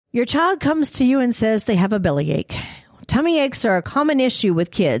Your child comes to you and says they have a bellyache. Tummy aches are a common issue with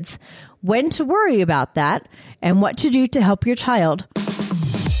kids. When to worry about that and what to do to help your child.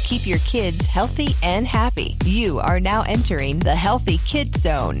 Keep your kids healthy and happy. You are now entering the Healthy Kid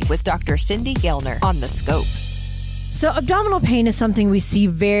Zone with Dr. Cindy Gellner on The Scope. So abdominal pain is something we see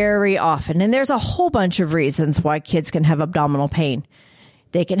very often, and there's a whole bunch of reasons why kids can have abdominal pain.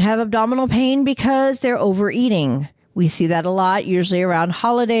 They can have abdominal pain because they're overeating. We see that a lot, usually around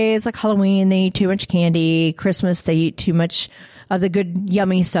holidays like Halloween. They eat too much candy. Christmas, they eat too much of the good,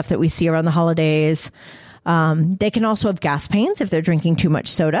 yummy stuff that we see around the holidays. They can also have gas pains if they're drinking too much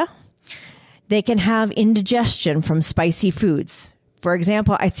soda. They can have indigestion from spicy foods. For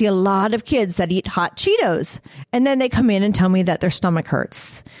example, I see a lot of kids that eat hot Cheetos, and then they come in and tell me that their stomach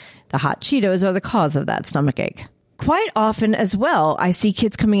hurts. The hot Cheetos are the cause of that stomach ache. Quite often as well, I see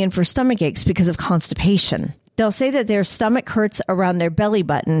kids coming in for stomach aches because of constipation. They'll say that their stomach hurts around their belly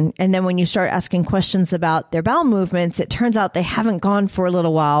button, and then when you start asking questions about their bowel movements, it turns out they haven't gone for a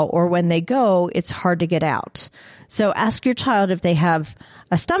little while, or when they go, it's hard to get out. So ask your child if they have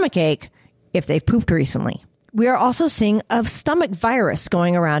a stomach ache if they've pooped recently. We are also seeing a stomach virus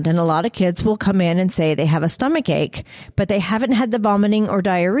going around, and a lot of kids will come in and say they have a stomach ache, but they haven't had the vomiting or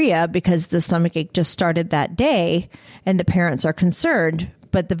diarrhea because the stomach ache just started that day, and the parents are concerned.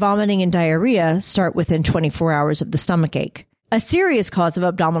 But the vomiting and diarrhea start within 24 hours of the stomach ache. A serious cause of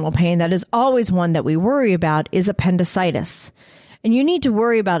abdominal pain that is always one that we worry about is appendicitis. And you need to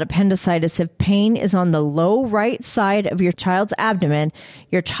worry about appendicitis if pain is on the low right side of your child's abdomen,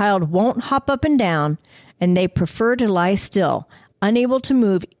 your child won't hop up and down, and they prefer to lie still, unable to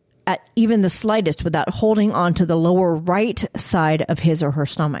move at even the slightest without holding onto the lower right side of his or her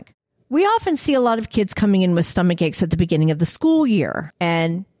stomach. We often see a lot of kids coming in with stomach aches at the beginning of the school year.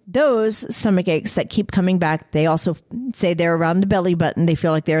 And those stomach aches that keep coming back, they also say they're around the belly button. They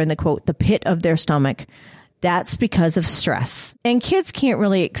feel like they're in the, quote, the pit of their stomach. That's because of stress. And kids can't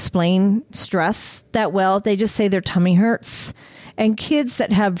really explain stress that well. They just say their tummy hurts. And kids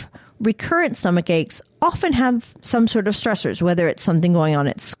that have recurrent stomach aches often have some sort of stressors, whether it's something going on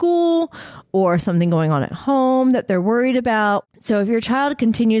at school or something going on at home that they're worried about. So if your child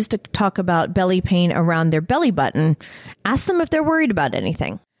continues to talk about belly pain around their belly button, ask them if they're worried about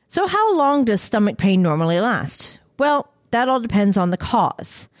anything. So how long does stomach pain normally last? Well, that all depends on the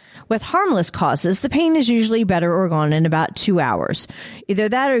cause. With harmless causes, the pain is usually better or gone in about 2 hours. Either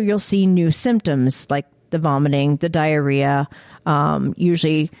that or you'll see new symptoms like the vomiting, the diarrhea.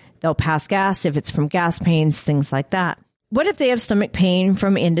 Usually they'll pass gas if it's from gas pains, things like that. What if they have stomach pain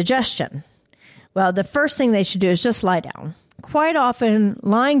from indigestion? Well, the first thing they should do is just lie down. Quite often,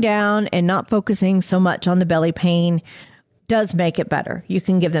 lying down and not focusing so much on the belly pain does make it better. You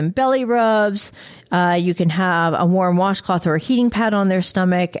can give them belly rubs. You can have a warm washcloth or a heating pad on their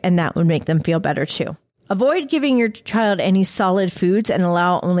stomach, and that would make them feel better too. Avoid giving your child any solid foods and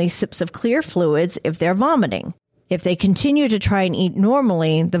allow only sips of clear fluids if they're vomiting. If they continue to try and eat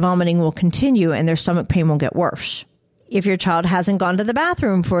normally, the vomiting will continue and their stomach pain will get worse. If your child hasn't gone to the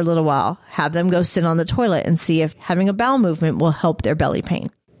bathroom for a little while, have them go sit on the toilet and see if having a bowel movement will help their belly pain.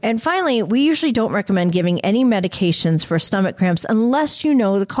 And finally, we usually don't recommend giving any medications for stomach cramps unless you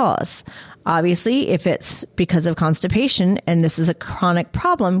know the cause. Obviously, if it's because of constipation and this is a chronic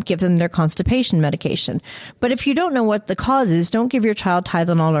problem, give them their constipation medication. But if you don't know what the cause is, don't give your child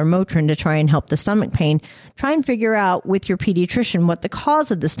Tylenol or Motrin to try and help the stomach pain. Try and figure out with your pediatrician what the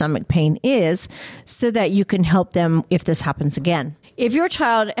cause of the stomach pain is so that you can help them if this happens again. If your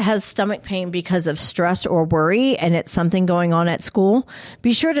child has stomach pain because of stress or worry and it's something going on at school,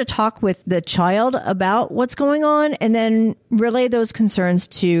 be sure to talk with the child about what's going on and then relay those concerns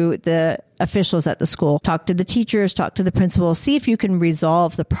to the officials at the school. Talk to the teachers, talk to the principal, see if you can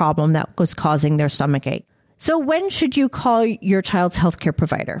resolve the problem that was causing their stomach ache. So when should you call your child's healthcare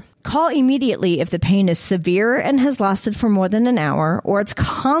provider? Call immediately if the pain is severe and has lasted for more than an hour, or it's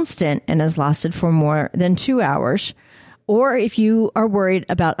constant and has lasted for more than 2 hours, or if you are worried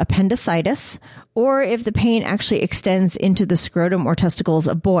about appendicitis, or if the pain actually extends into the scrotum or testicles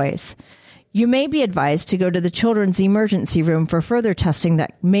of boys. You may be advised to go to the children's emergency room for further testing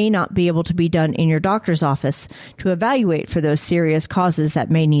that may not be able to be done in your doctor's office to evaluate for those serious causes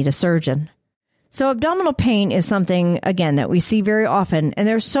that may need a surgeon. So abdominal pain is something, again, that we see very often, and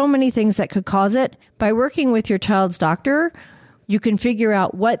there's so many things that could cause it. By working with your child's doctor, you can figure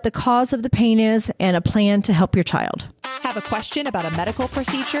out what the cause of the pain is and a plan to help your child. Have a question about a medical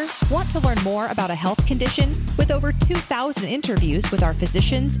procedure? Want to learn more about a health condition? With over 2,000 interviews with our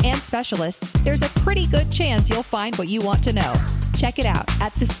physicians and specialists, there's a pretty good chance you'll find what you want to know. Check it out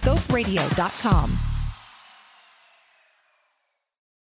at thescoperadio.com.